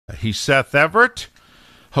He's Seth Everett,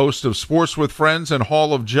 host of Sports with Friends and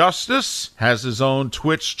Hall of Justice, has his own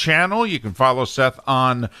Twitch channel. You can follow Seth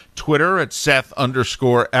on Twitter at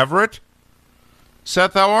Seth_Everett.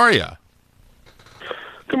 Seth, how are you?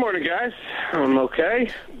 Good morning, guys. I'm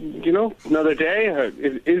okay. You know, another day.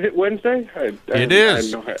 Is it Wednesday? It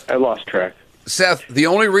is. I lost track. Seth, the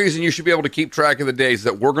only reason you should be able to keep track of the days is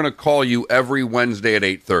that we're going to call you every Wednesday at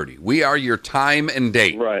 8:30. We are your time and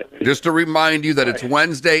date. Right. Just to remind you that it's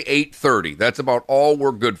Wednesday, 8:30. That's about all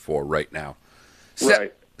we're good for right now.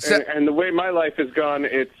 Right. And the way my life has gone,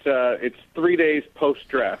 it's 3 days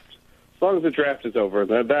post-draft. As long as the draft is over,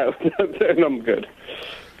 then I'm good.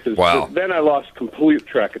 Wow. Then I lost complete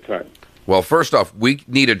track of time. Well, first off, we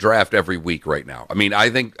need a draft every week right now. I mean,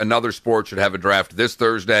 I think another sport should have a draft this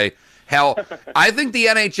Thursday. Hell, I think the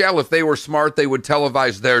NHL, if they were smart, they would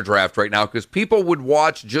televise their draft right now because people would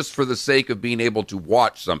watch just for the sake of being able to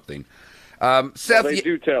watch something. Seth, they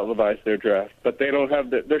do televise their draft, but they don't have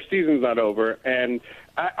their season's not over, and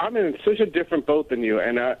I'm in such a different boat than you,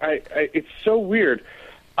 and I it's so weird.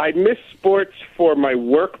 I miss sports for my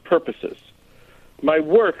work purposes. My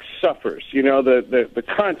work suffers, you know, the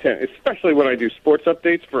content, especially when I do sports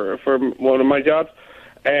updates for one of my jobs.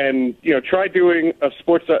 And, you know, try doing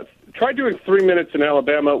 3 minutes in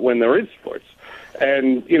Alabama when there is sports.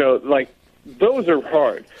 And, you know, like, those are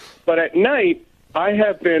hard. But at night, I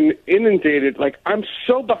have been inundated. Like, I'm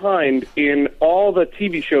so behind in all the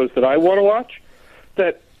TV shows that I want to watch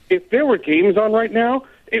that if there were games on right now,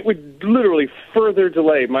 it would literally further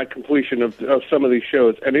delay my completion of some of these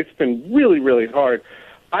shows. And it's been really, really hard.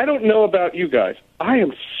 I don't know about you guys. I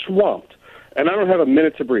am swamped, and I don't have a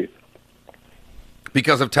minute to breathe.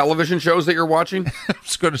 because of television shows that you're watching? I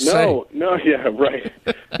was going to say. No, yeah, right.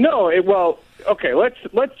 Well, okay,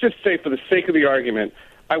 let's just say for the sake of the argument,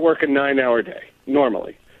 I work a 9-hour day,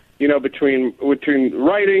 normally. You know, between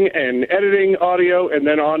writing and editing audio and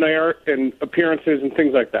then on air and appearances and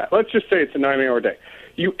things like that. Let's just say it's a 9-hour day.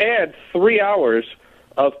 You add 3 hours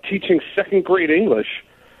of teaching second grade English.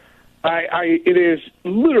 It is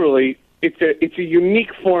literally, it's a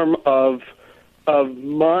unique form of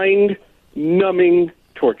mind numbing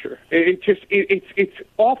torture. It's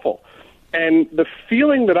awful. And the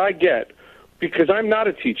feeling that I get, because I'm not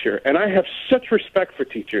a teacher and I have such respect for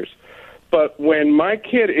teachers, but when my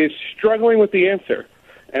kid is struggling with the answer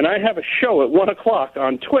and I have a show at 1 o'clock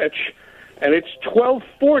on Twitch and it's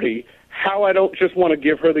 12:40, how I don't just want to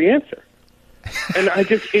give her the answer. And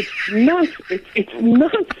it's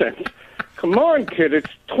nonsense. Come on, kid, it's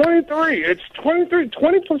 23. It's 23.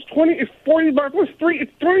 20 plus 20 is 40. Plus 3,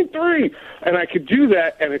 it's 23. And I could do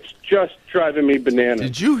that, and it's just driving me bananas.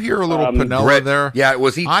 Did you hear a little Pinella there? Yeah,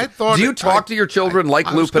 was he? I thought. Do you talk to your children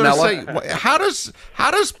like Lou Pinella? Say, how does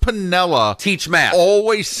Pinella teach math?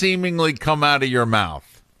 Always seemingly come out of your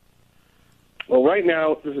mouth? Well, right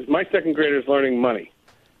now, this is my second graders learning money,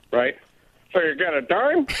 right? So you got a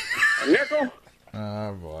dime, a nickel,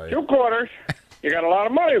 oh, boy. 2 quarters. You got a lot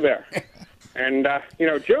of money there. And,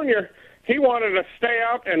 Junior, he wanted to stay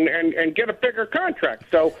out and get a bigger contract.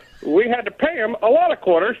 So we had to pay him a lot of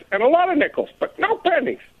quarters and a lot of nickels, but no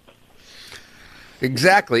pennies.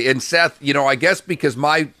 Exactly. And, Seth, I guess because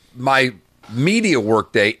my media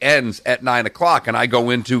workday ends at 9 o'clock and I go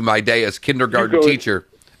into my day as kindergarten teacher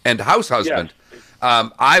and house husband. Yes.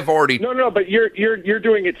 I've already but you're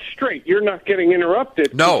doing it straight. You're not getting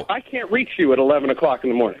interrupted. No, I can't reach you at 11 o'clock in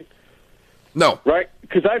the morning. No, right?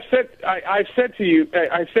 Because I've said to you,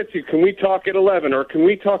 can we talk at 11 or can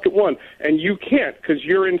we talk at 1? And you can't because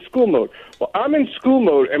you're in school mode. Well, I'm in school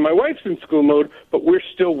mode and my wife's in school mode, but we're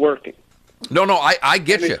still working. No, I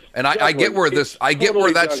get you, and I get where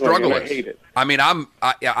that struggle is. I hate it. I mean,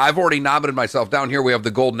 I've already nominated myself down here. We have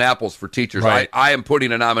the golden apples for teachers. Right. I am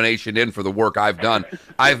putting a nomination in for the work I've done.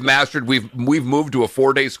 I've mastered. We've moved to a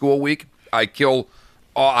 4-day school week. I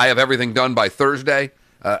have everything done by Thursday.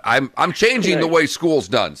 I'm changing the way school's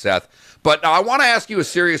done, Seth. But I want to ask you a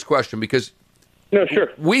serious question because sure.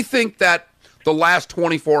 We think that the last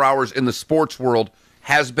 24 hours in the sports world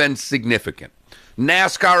has been significant.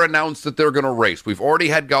 NASCAR announced that they're going to race. We've already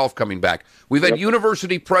had golf coming back. We've had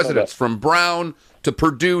university presidents from Brown to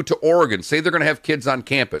Purdue to Oregon say they're going to have kids on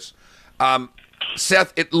campus.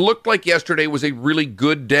 Seth, it looked like yesterday was a really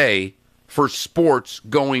good day for sports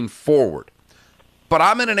going forward. But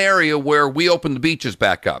I'm in an area where we opened the beaches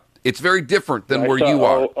back up. It's very different than where you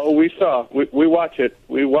are. We saw. We watch it.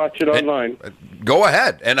 We watch it online. Go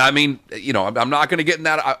ahead. And I mean, I'm not going to get in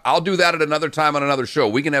that. I'll do that at another time on another show.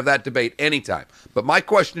 We can have that debate anytime. But my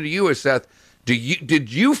question to you is, Seth,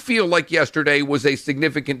 did you feel like yesterday was a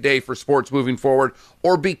significant day for sports moving forward?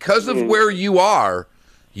 Or because of where you are,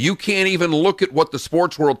 you can't even look at what the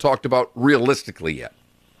sports world talked about realistically yet.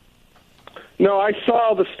 No, I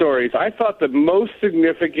saw the stories. I thought the most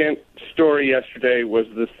significant story yesterday was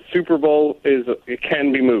the Super Bowl it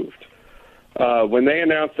can be moved. When they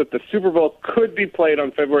announced that the Super Bowl could be played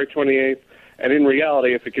on February 28th, and in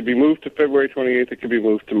reality, if it could be moved to February 28th, it could be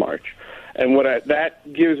moved to March. And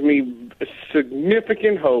that gives me a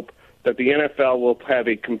significant hope that the NFL will have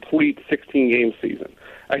a complete 16-game season.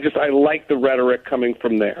 I like the rhetoric coming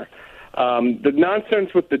from there. The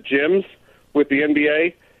nonsense with the gyms, with the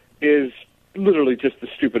NBA, is literally just the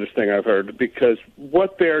stupidest thing I've heard, because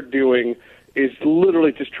what they're doing is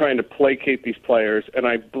literally just trying to placate these players. And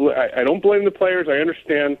I don't blame the players, I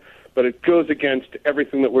understand, but it goes against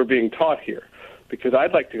everything that we're being taught here, because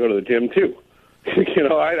I'd like to go to the gym too.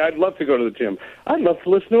 I'd love to go to the gym. I'd love to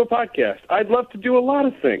listen to a podcast. I'd love to do a lot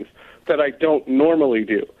of things that I don't normally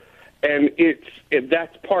do. And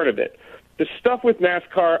that's part of it. The stuff with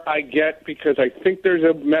NASCAR I get, because I think there's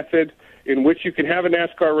a method in which you can have a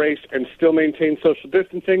NASCAR race and still maintain social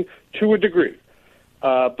distancing to a degree.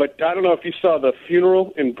 But I don't know if you saw the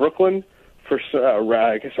funeral in Brooklyn for,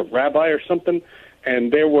 I guess, a rabbi or something,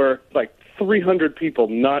 and there were like 300 people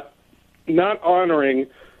not honoring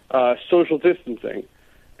social distancing.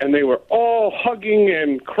 And they were all hugging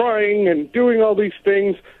and crying and doing all these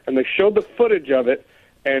things, and they showed the footage of it,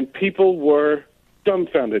 and people were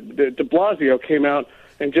dumbfounded. De Blasio came out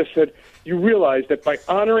and just said, you realize that by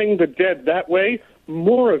honoring the dead that way,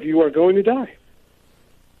 more of you are going to die.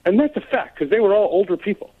 And that's a fact, because they were all older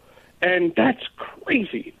people. And that's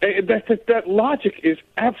crazy. That logic is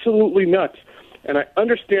absolutely nuts. And I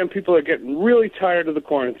understand people are getting really tired of the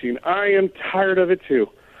quarantine. I am tired of it too.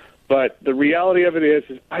 But the reality of it is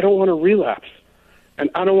I don't want to relapse. And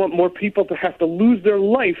I don't want more people to have to lose their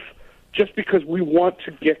life just because we want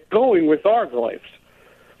to get going with our lives.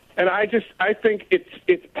 And I think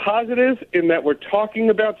it's positive in that we're talking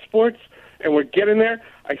about sports and we're getting there.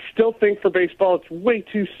 I still think for baseball it's way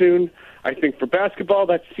too soon. I think for basketball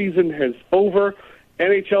that season is over.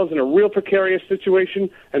 NHL's in a real precarious situation,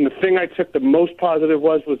 and the thing I took the most positive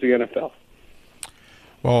was the NFL.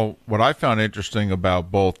 Well, what I found interesting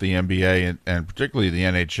about both the NBA and particularly the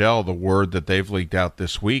NHL, the word that they've leaked out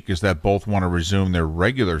this week is that both want to resume their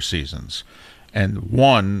regular seasons. And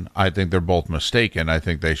one, I think they're both mistaken. I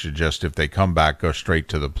think they should just, if they come back, go straight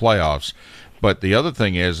to the playoffs. But the other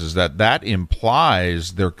thing is that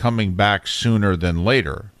implies they're coming back sooner than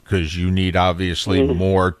later, because you need obviously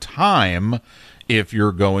more time if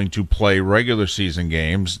you're going to play regular season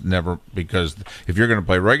games. Because if you're going to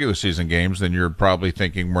play regular season games, then you're probably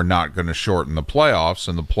thinking we're not going to shorten the playoffs,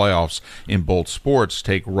 and the playoffs in both sports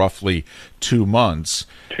take roughly 2 months.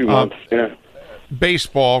 2 months, yeah.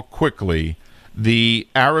 Baseball, quickly. The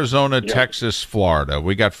Arizona, Texas, Florida.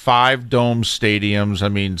 We got 5 dome stadiums. I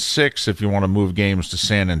mean, 6 if you want to move games to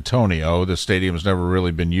San Antonio. The stadium's never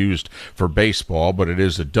really been used for baseball, but it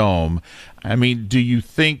is a dome. I mean, do you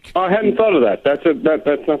think... I hadn't thought of that. That's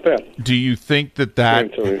not bad. Do you think that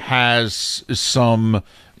has some...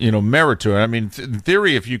 merit to it? I mean, in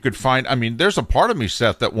theory, if you could find, there's a part of me,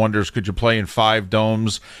 Seth, that wonders, could you play in 5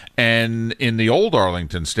 domes and in the old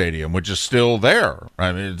Arlington Stadium, which is still there?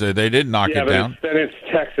 I mean, they did knock it down. Then it's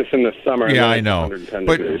Texas in the summer. Yeah, I know.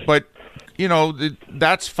 But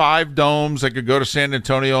that's 5 domes. That could go to San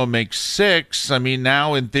Antonio and make 6. I mean,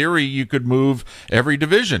 now in theory, you could move every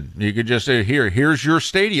division. You could just say, here's your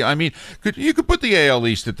stadium. I mean, you could put the AL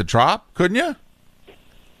East at the top, couldn't you?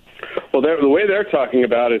 Well, the way they're talking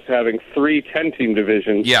about is having 3 10-team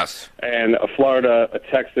divisions. Yes, and a Florida, a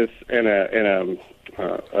Texas, and an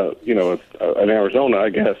Arizona, I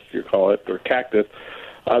guess you call it, or Cactus.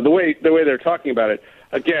 The way they're talking about it,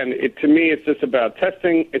 again, to me, it's just about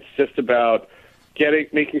testing. It's just about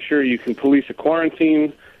making sure you can police a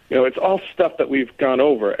quarantine. It's all stuff that we've gone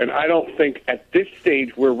over, and I don't think at this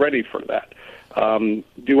stage we're ready for that.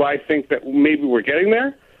 Do I think that maybe we're getting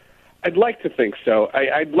there? I'd like to think so.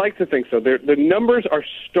 I'd like to think so. The numbers are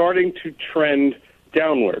starting to trend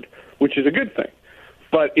downward, which is a good thing.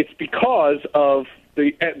 But it's because of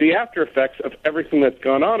the after effects of everything that's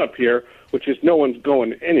gone on up here, which is no one's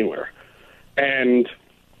going anywhere. And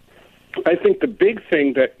I think the big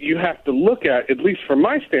thing that you have to look at least from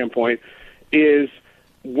my standpoint, is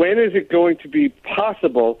when is it going to be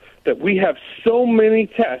possible that we have so many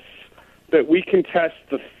tests that we can test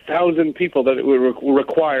the 1,000 people that it would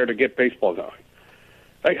require to get baseball going?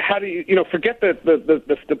 Like, how do you, forget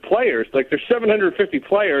the players. Like, there's 750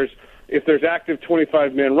 players if there's active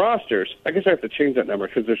 25-man rosters. I guess I have to change that number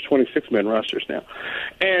because there's 26-man rosters now.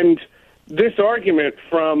 And this argument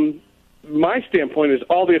from my standpoint is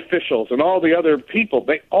all the officials and all the other people,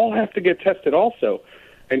 they all have to get tested also.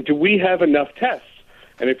 And do we have enough tests?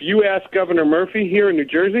 And if you ask Governor Murphy here in New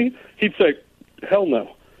Jersey, he'd say, hell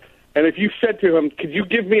no. And if you said to him, could you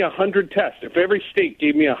give me 100 tests? If every state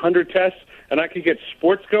gave me 100 tests and I could get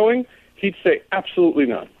sports going, he'd say absolutely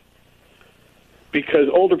not. Because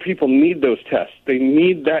older people need those tests. They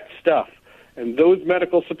need that stuff. And those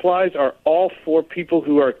medical supplies are all for people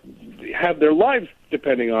who have their lives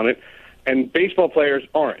depending on it, and baseball players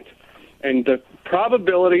aren't. And the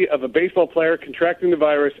probability of a baseball player contracting the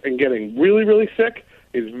virus and getting really, really sick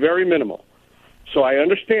is very minimal. So I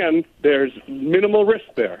understand there's minimal risk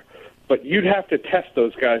there. But you'd have to test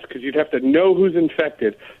those guys because you'd have to know who's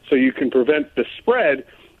infected so you can prevent the spread.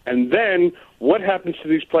 And then what happens to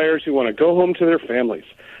these players who want to go home to their families?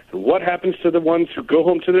 And what happens to the ones who go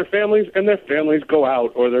home to their families and their families go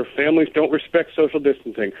out, or their families don't respect social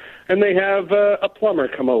distancing, and they have a plumber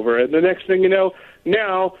come over, and the next thing you know,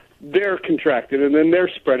 now they're contracted and then they're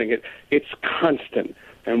spreading it. It's constant,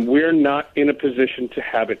 and we're not in a position to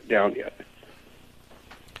have it down yet.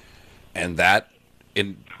 And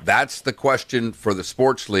that's the question for the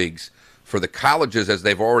sports leagues. For the colleges, as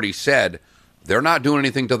they've already said, they're not doing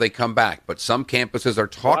anything till they come back. But some campuses are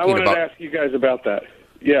talking about. I wanted to ask you guys about that.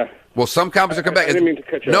 Yeah. Well, some campuses come back. I didn't mean to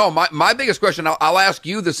cut you off. off. No, my biggest question, I'll ask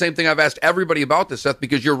you the same thing I've asked everybody about this, Seth,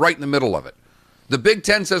 because you're right in the middle of it. The Big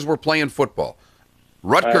Ten says we're playing football.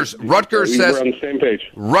 Rutgers says. We're on the same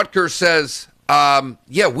page. Rutgers says,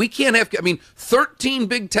 yeah, we can't have. 13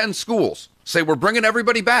 Big Ten schools say we're bringing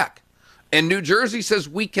everybody back. And New Jersey says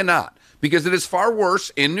we cannot, because it is far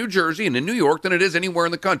worse in New Jersey and in New York than it is anywhere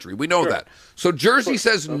in the country. We know that. So Jersey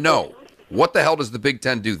says no. What the hell does the Big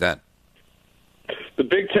Ten do then? The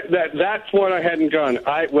Big Ten, that's one I hadn't gone.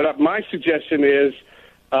 My suggestion is,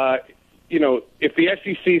 if the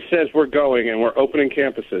SEC says we're going and we're opening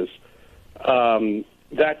campuses,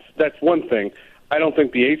 that's one thing. I don't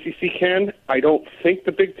think the ACC can. I don't think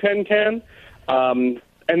the Big Ten can.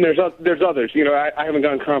 And there's others. I haven't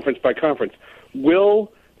gone conference by conference.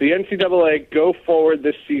 Will the NCAA go forward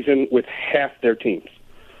this season with half their teams?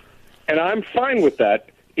 And I'm fine with that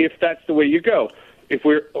if that's the way you go. If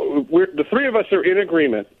we're the three of us are in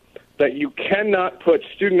agreement that you cannot put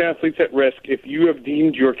student athletes at risk if you have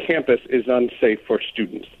deemed your campus is unsafe for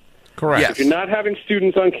students. Correct. Yes. If you're not having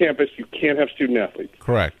students on campus, you can't have student athletes.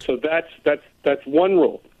 Correct. So that's one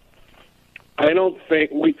rule. I don't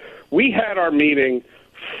think we had our meeting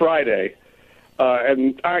Friday,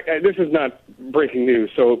 and this is not breaking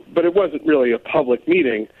news, but it wasn't really a public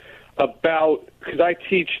meeting because I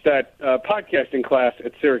teach that podcasting class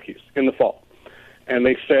at Syracuse in the fall, and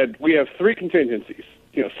they said we have three contingencies.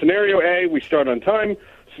 Scenario A, we start on time.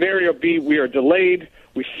 Scenario B, we are delayed.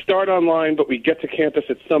 We start online, but we get to campus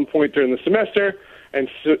at some point during the semester. And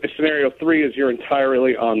scenario 3 is you're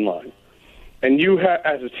entirely online, and you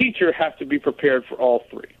as a teacher have to be prepared for all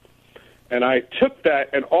three. And I took that,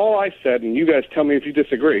 and all I said, and you guys tell me if you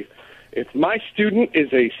disagree, if my student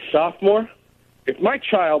is a sophomore, if my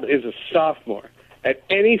child is a sophomore at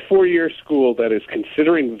any four-year school that is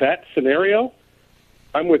considering that scenario,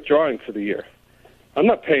 I'm withdrawing for the year. I'm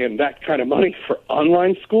not paying that kind of money for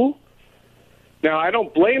online school. Now, I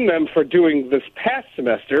don't blame them for doing this past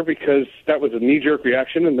semester because that was a knee-jerk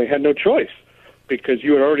reaction and they had no choice because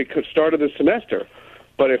you had already started the semester.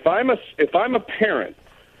 But if I'm a parent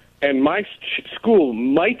and my school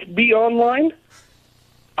might be online,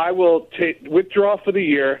 I will withdraw for the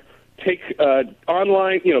year, take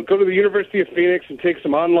online, go to the University of Phoenix and take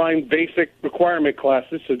some online basic requirement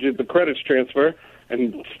classes so the credits transfer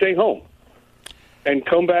and stay home and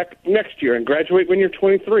come back next year and graduate when you're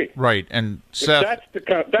 23. Right, and Seth,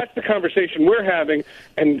 that's the conversation we're having,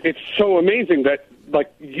 and it's so amazing that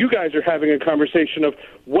you guys are having a conversation of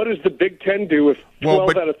what does the Big Ten do if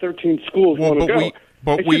 12 out of 13 schools want to go.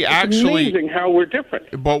 It's amazing how we're different.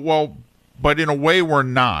 But in a way we're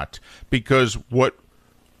not, because what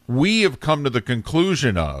we have come to the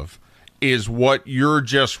conclusion of is what you're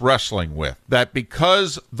just wrestling with, that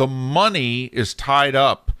because the money is tied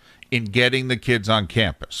up in getting the kids on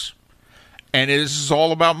campus, and this is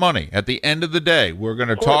all about money. At the end of the day, we're going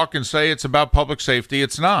to talk and say it's about public safety.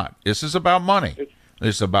 It's not. This is about money.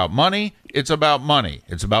 It's about money. It's about money.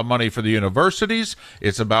 It's about money for the universities.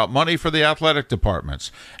 It's about money for the athletic departments.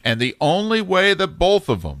 And the only way that both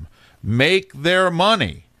of them make their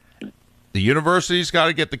money, the university's got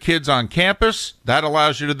to get the kids on campus. That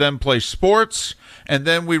allows you to then play sports. And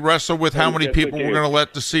then we wrestle with how many people we're going to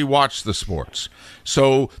let to watch the sports.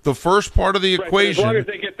 So the first part of the equation. As long as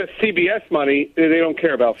they get the CBS money, they don't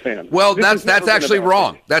care about fans. Well, that's actually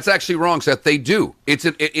wrong. That's actually wrong, Seth. They do.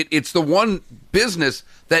 It's the one business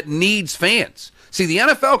that needs fans. See, the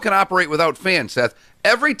NFL can operate without fans, Seth.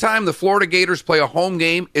 Every time the Florida Gators play a home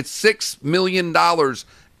game, it's $6 million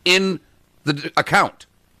in the account.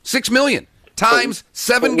 $6 million times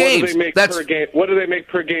 7 games. What do they make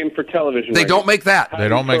per game for television? They don't make that. They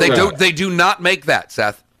don't make that. They do not make that,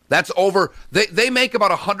 Seth. That's over. They make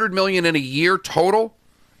about $100 million in a year total,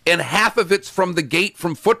 and half of it's from the gate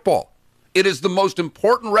from football. It is the most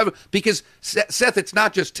important revenue because Seth, it's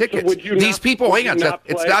not just tickets. So These people, hang on, Seth.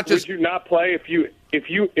 It's not just. Would you not play if you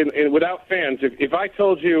without fans? If I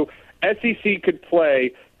told you SEC could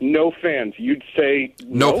play no fans, you'd say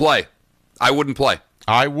no play. I wouldn't play.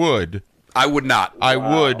 I would. I would not. I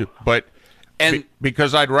would, but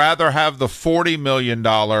because I'd rather have the $40 million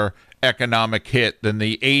economic hit than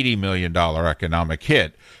the $80 million economic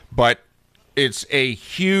hit. But it's a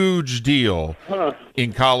huge deal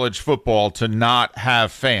in college football to not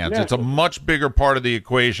have fans. Yeah. It's a much bigger part of the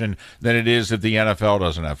equation than it is if the NFL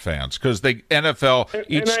doesn't have fans. Because the NFL,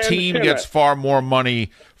 each team gets far more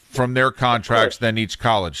money from their contracts than each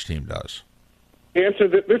college team does.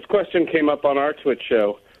 This question came up on our Twitch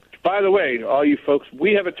show. By the way, all you folks,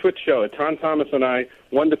 we have a Twitch show. Tom Thomas and I,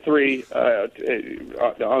 1 to 3,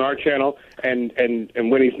 on our channel. And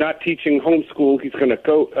when he's not teaching homeschool, he's going to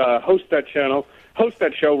go host that show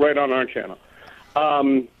right on our channel.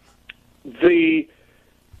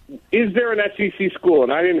 Is there an SEC school?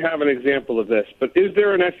 And I didn't have an example of this, but is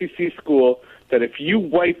there an SEC school that if you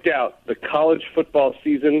wiped out the college football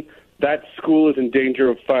season, that school is in danger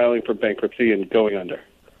of filing for bankruptcy and going under?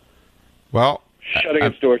 Well, shutting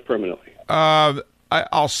its doors permanently.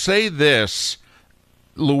 I'll say this.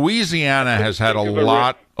 Louisiana has had a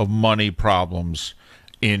lot of money problems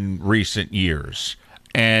in recent years.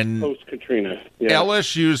 And post-Katrina. Yeah.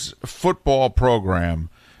 LSU's football program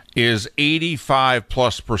is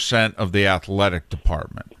 85+% of the athletic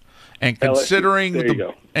department. And considering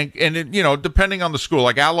depending on the school,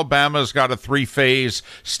 like Alabama's got a 3-phase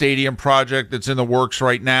stadium project that's in the works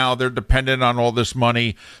right now. They're dependent on all this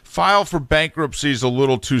money. File for bankruptcy is a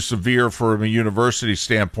little too severe from a university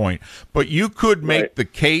standpoint, but you could make the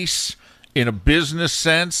case in a business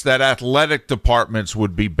sense that athletic departments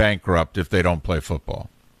would be bankrupt if they don't play football.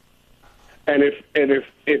 And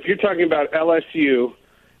if you're talking about LSU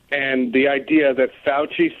and the idea that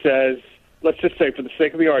Fauci says, let's just say for the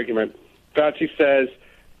sake of the argument, Fauci says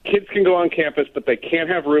kids can go on campus, but they can't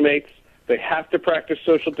have roommates. They have to practice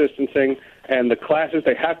social distancing, and the classes,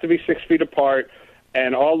 they have to be 6 feet apart,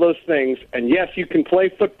 and all those things. And yes, you can play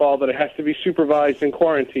football, but it has to be supervised and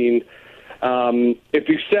quarantined. If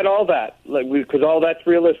you said all that, because all that's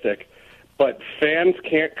realistic, but fans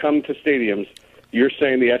can't come to stadiums, you're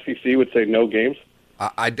saying the SEC would say no games?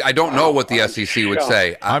 I don't know what the SEC would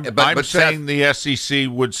say. I'm saying the SEC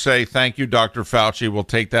would say, thank you, Dr. Fauci. We'll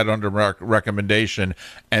take that under recommendation,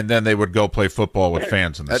 and then they would go play football with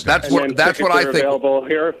fans in the stands. That's what I think. Available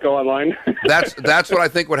here. Go online. That's what I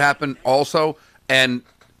think would happen also. And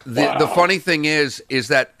the funny thing is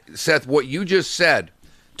that, Seth, what you just said,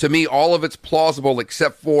 to me, all of it's plausible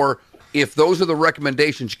except for if those are the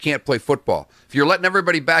recommendations, you can't play football. If you're letting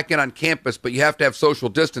everybody back in on campus, but you have to have social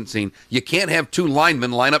distancing, you can't have 2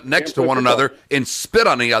 linemen line up next to one another and spit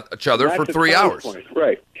on each other for 3 hours. Point.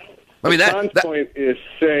 Right. I mean, John's point is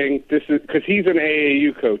saying this is because he's an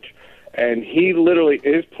AAU coach, and he literally,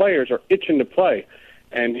 his players are itching to play.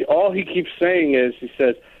 And all he keeps saying is, he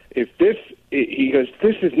says, this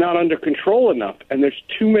is not under control enough, and there's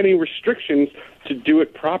too many restrictions to do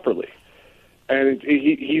it properly. And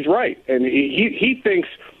he's right. And he thinks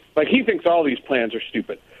all these plans are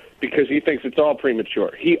stupid because he thinks it's all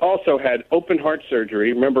premature. He also had open heart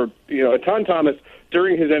surgery. Remember, Tom Thomas,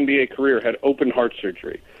 during his NBA career, had open heart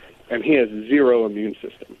surgery, and he has zero immune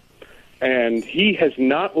system. And he has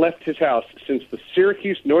not left his house since the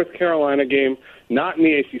Syracuse, North Carolina game, not in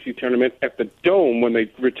the ACC tournament, at the Dome when they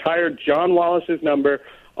retired John Wallace's number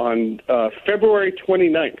on February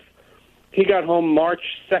 29th. He got home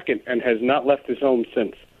March 2nd and has not left his home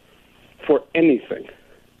since for anything.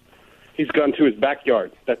 He's gone to his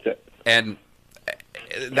backyard. That's it. And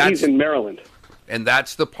he's in Maryland. And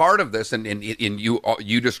that's the part of this. And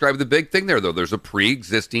you described the big thing there, though. There's a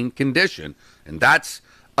pre-existing condition. And that's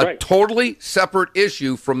a totally separate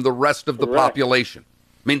issue from the rest of the population.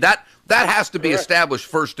 I mean, that has to be established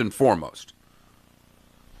first and foremost.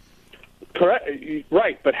 Correct.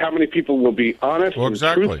 Right, but how many people will be honest and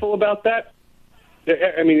truthful about that?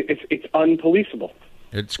 I mean, it's unpoliceable.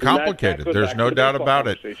 It's complicated. There's no doubt about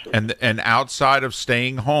it. And outside of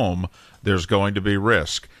staying home, there's going to be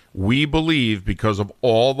risk. We believe, because of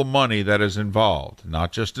all the money that is involved,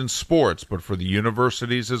 not just in sports, but for the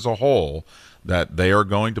universities as a whole, that they are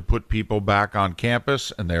going to put people back on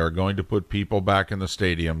campus and they are going to put people back in the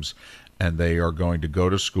stadiums. and they are going to go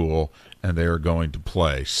to school, and they are going to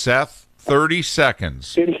play. Seth, 30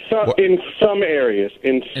 seconds. In some areas.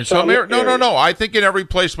 In some areas. No. I think in every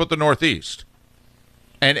place but the Northeast.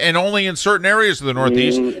 And only in certain areas of the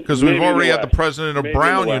Northeast, because we've already had the president of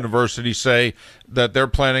Brown University say that they're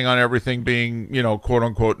planning on everything being, quote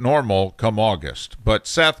unquote, normal come August. But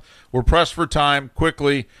Seth, we're pressed for time.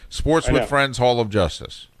 Quickly, Sports with Friends, Hall of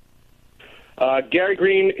Justice. Gary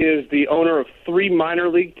Green is the owner of 3 minor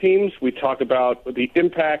league teams. We talk about the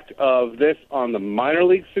impact of this on the minor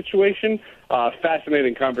league situation.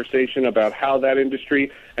 Fascinating conversation about how that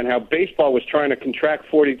industry and how baseball was trying to contract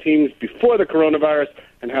 40 teams before the coronavirus,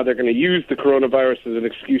 and how they're going to use the coronavirus as an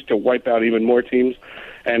excuse to wipe out even more teams.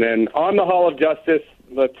 And then on the Hall of Justice,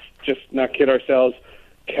 let's just not kid ourselves,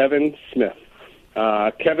 Kevin Smith.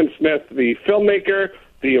 Kevin Smith, the filmmaker,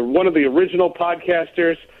 one of the original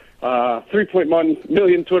podcasters, 3.1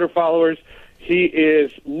 million Twitter followers. He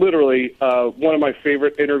is literally one of my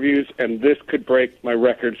favorite interviews, and this could break my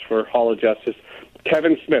records for Hall of Justice.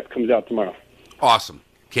 Kevin Smith comes out tomorrow. Awesome.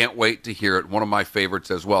 Can't wait to hear it. One of my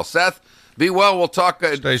favorites as well. Seth, be well. We'll talk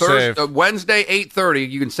Wednesday, 8:30.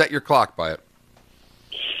 You can set your clock by it.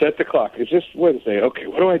 Set the clock. It's just Wednesday. Okay,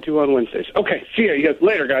 what do I do on Wednesdays? Okay, see you guys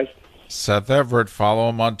later, guys. Seth Everett. Follow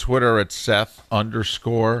him on Twitter at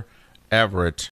Seth_Everett.